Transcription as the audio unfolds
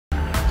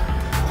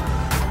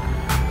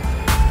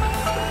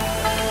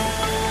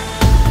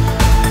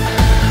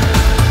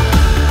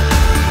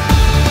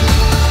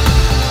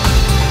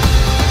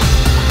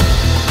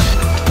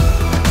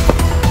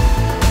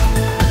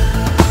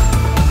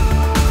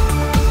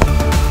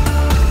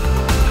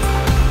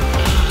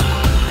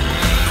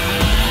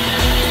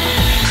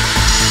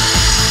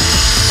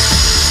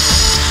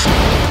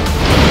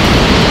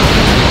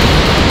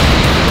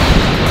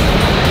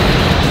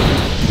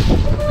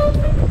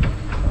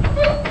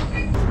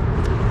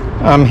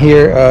I'm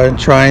here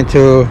trying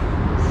to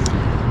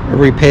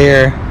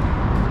repair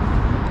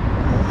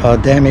a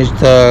damaged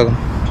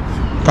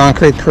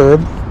concrete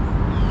curb.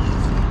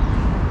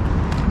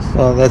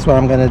 So that's what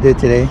I'm going to do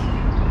today.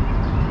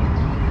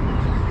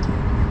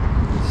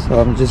 So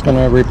I'm just going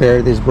to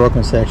repair this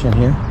broken section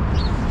here.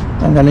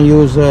 I'm going to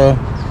use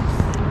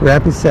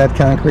rapid set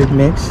concrete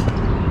mix.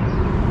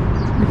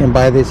 You can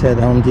buy this at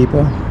Home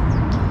Depot.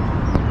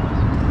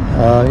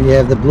 You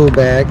have the blue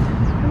bag,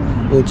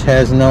 which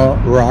has no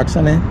rocks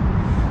on it,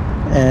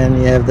 and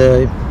you have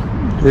the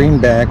green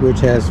bag, which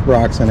has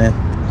rocks on it.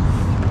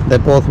 They're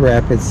both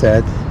rapid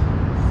set.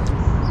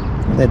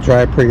 They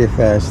dry pretty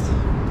fast,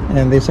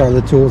 and these are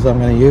the tools I'm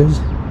going to use,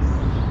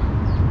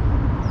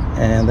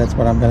 and that's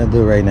what I'm going to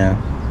do right now.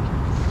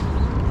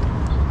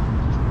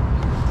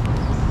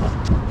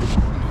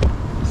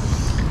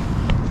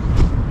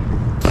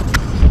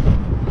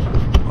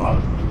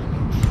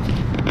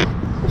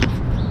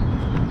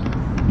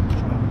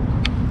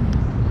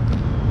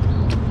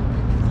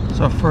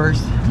 So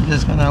first, I'm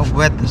just going to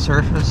wet the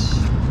surface,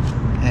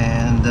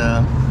 and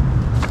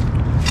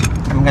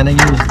I'm going to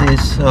use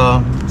this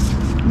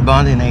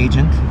bonding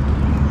agent.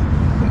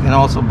 You can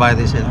also buy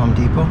this at Home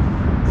Depot.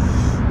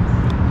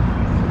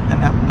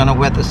 And I'm going to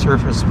wet the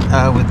surface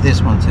with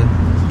this one too.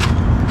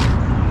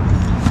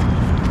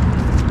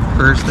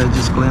 First, I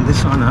just clean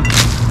this one up.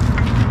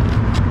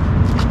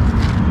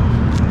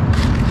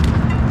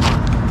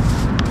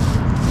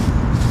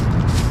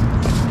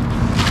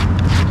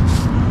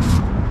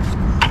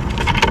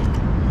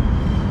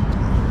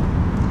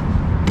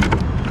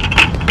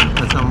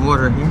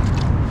 Water here.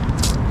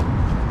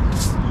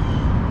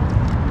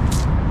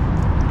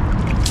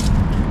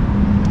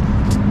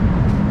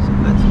 So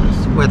let's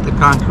just wet the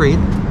concrete.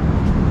 Okay.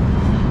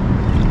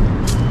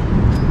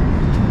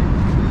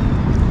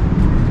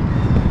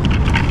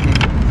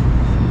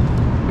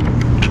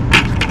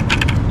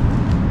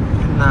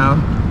 And now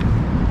I'm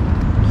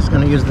just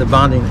going to use the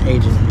bonding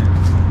agent here.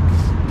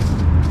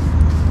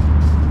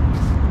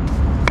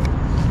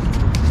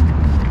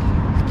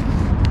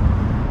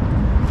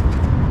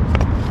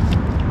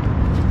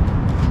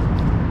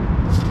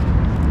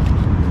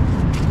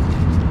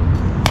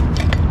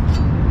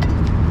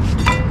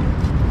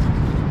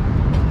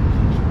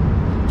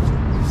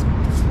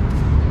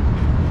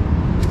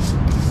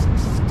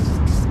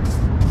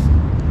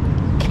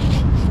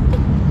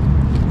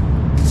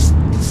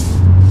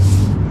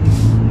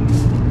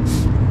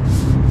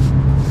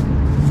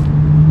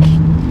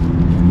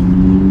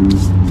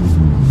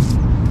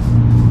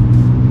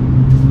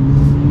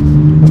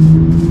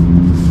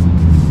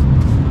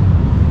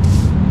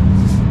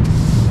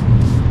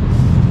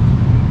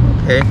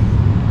 Okay, that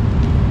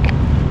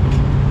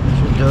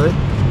should do it.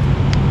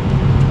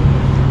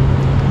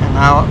 And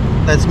now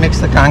let's mix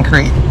the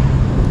concrete.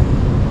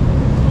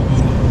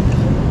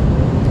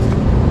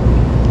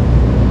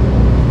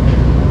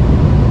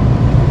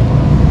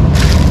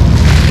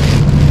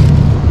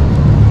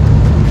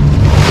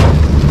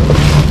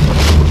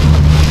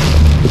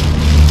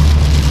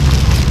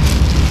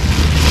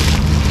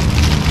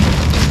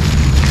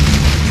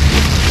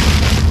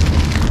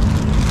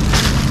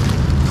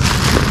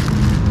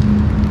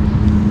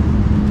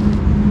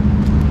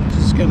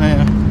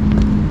 Gonna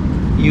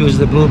use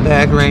the blue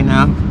bag right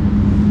now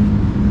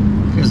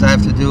because I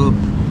have to do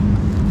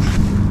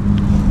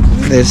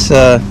this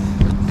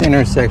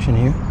thinner section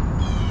here,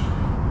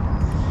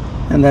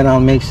 and then I'll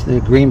mix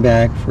the green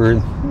bag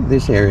for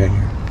this area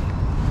here.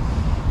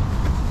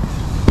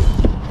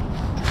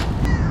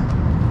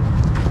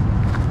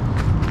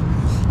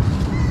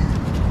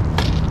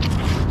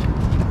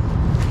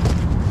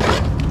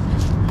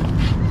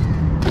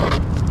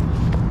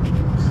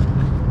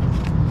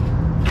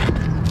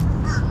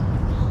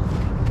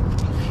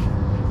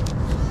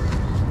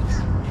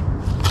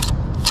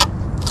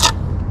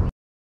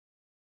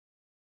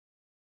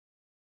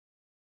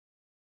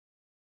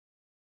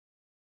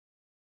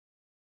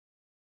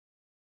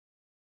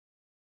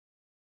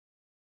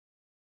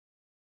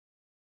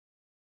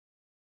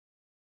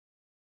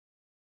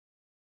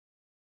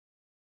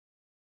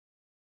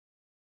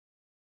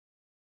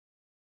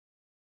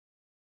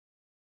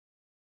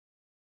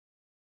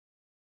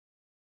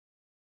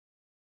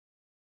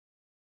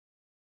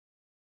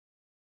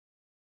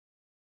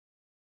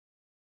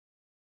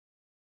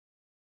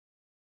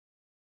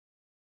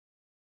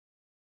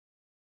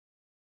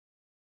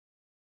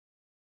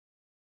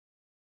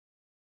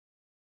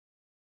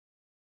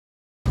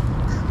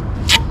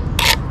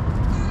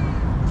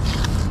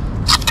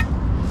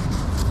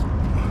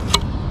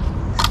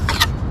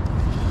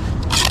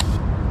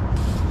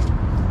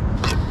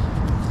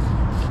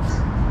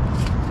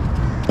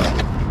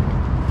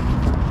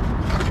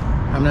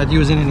 I'm not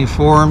using any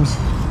forms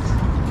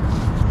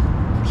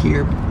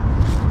here.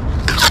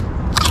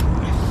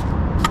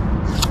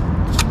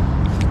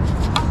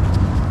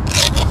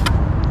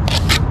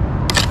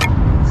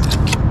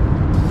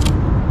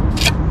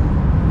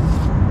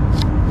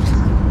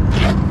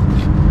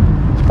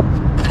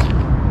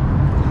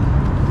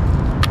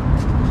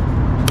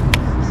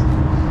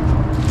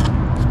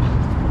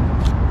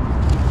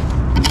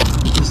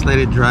 just let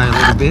it dry a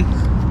little bit.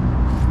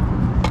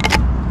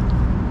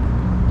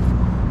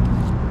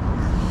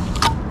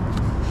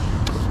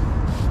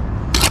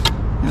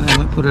 And then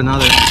we'll put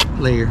another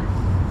layer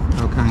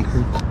of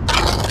concrete.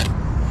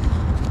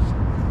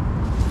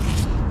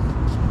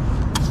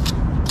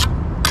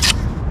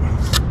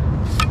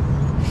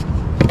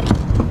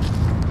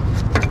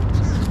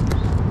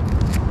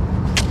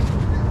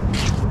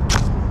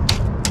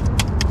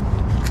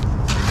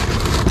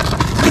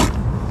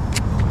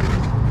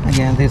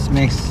 Again, this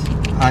mix,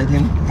 I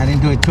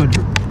didn't do it too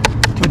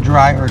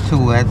dry or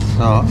too wet,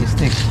 so it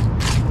sticks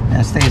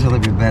and stays a little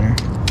bit better.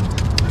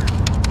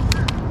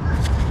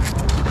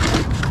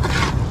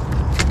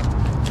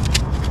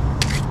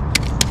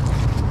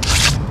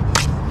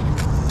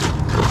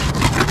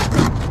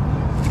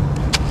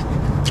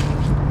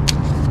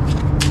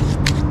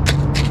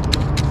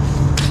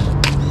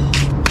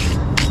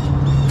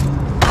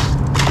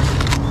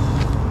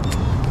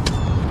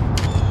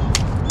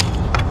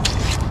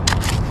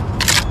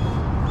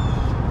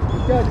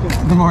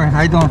 Good morning,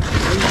 how you doing?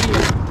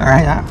 All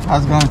right,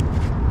 how's it going?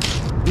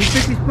 You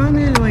speak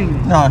Spanish or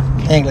English? No,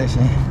 English.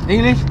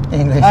 English?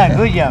 English. Ah,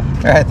 good job.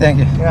 All right, thank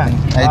you. Yeah.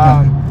 How you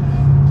doing?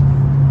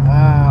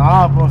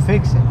 But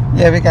fix it.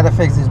 Yeah, we gotta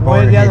fix this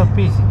board. Where's the here. other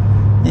piece?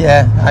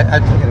 Yeah, I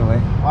took it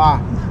away.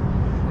 Ah.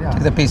 Yeah.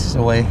 Took the pieces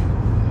away.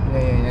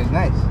 Yeah, it's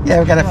nice. Yeah,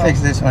 we gotta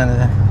fix this one.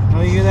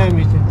 How you there,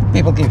 mister?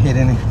 People keep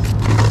hitting it.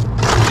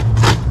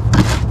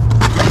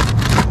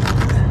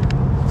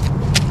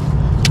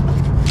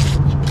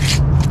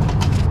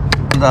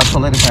 Up a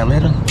little by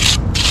little.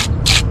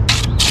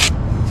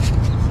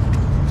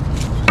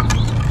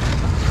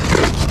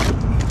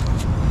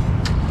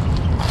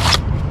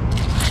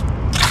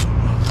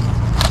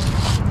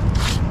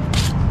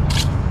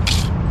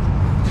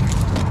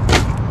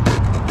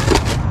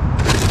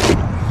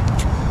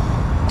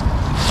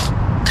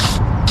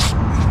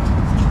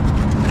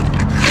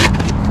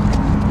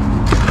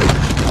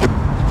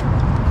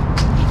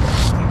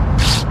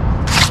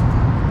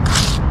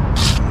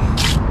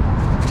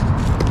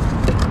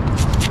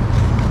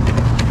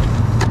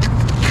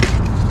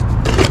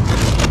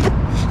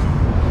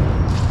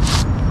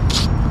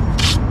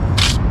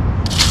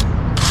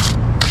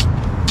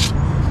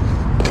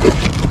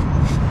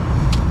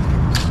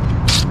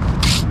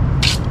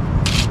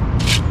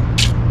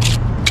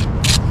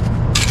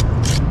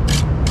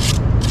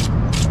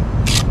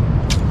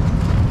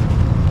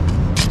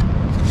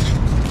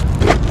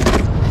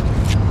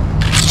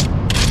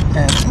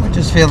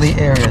 Just fill the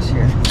areas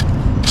here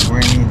where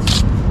it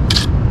needs.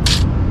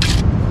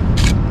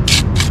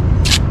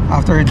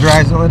 After it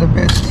dries a little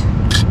bit,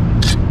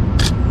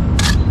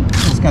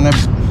 it's gonna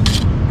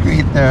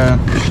create the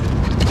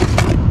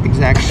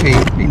exact shape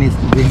it needs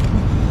to be.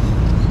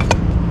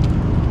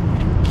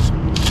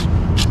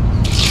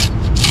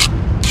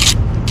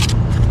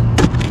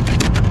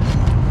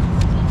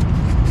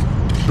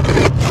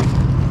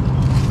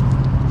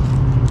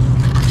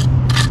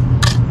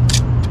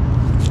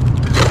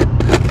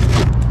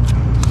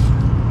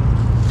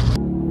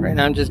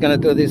 I'm just gonna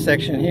do this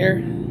section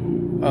here,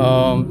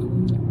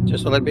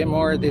 just a little bit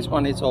more. This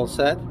one is all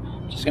set.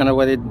 Just gonna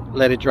let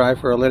it dry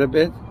for a little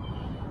bit,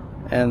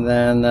 and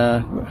then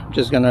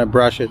just gonna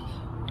brush it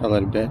a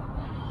little bit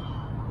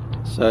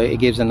so it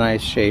gives a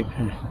nice shape.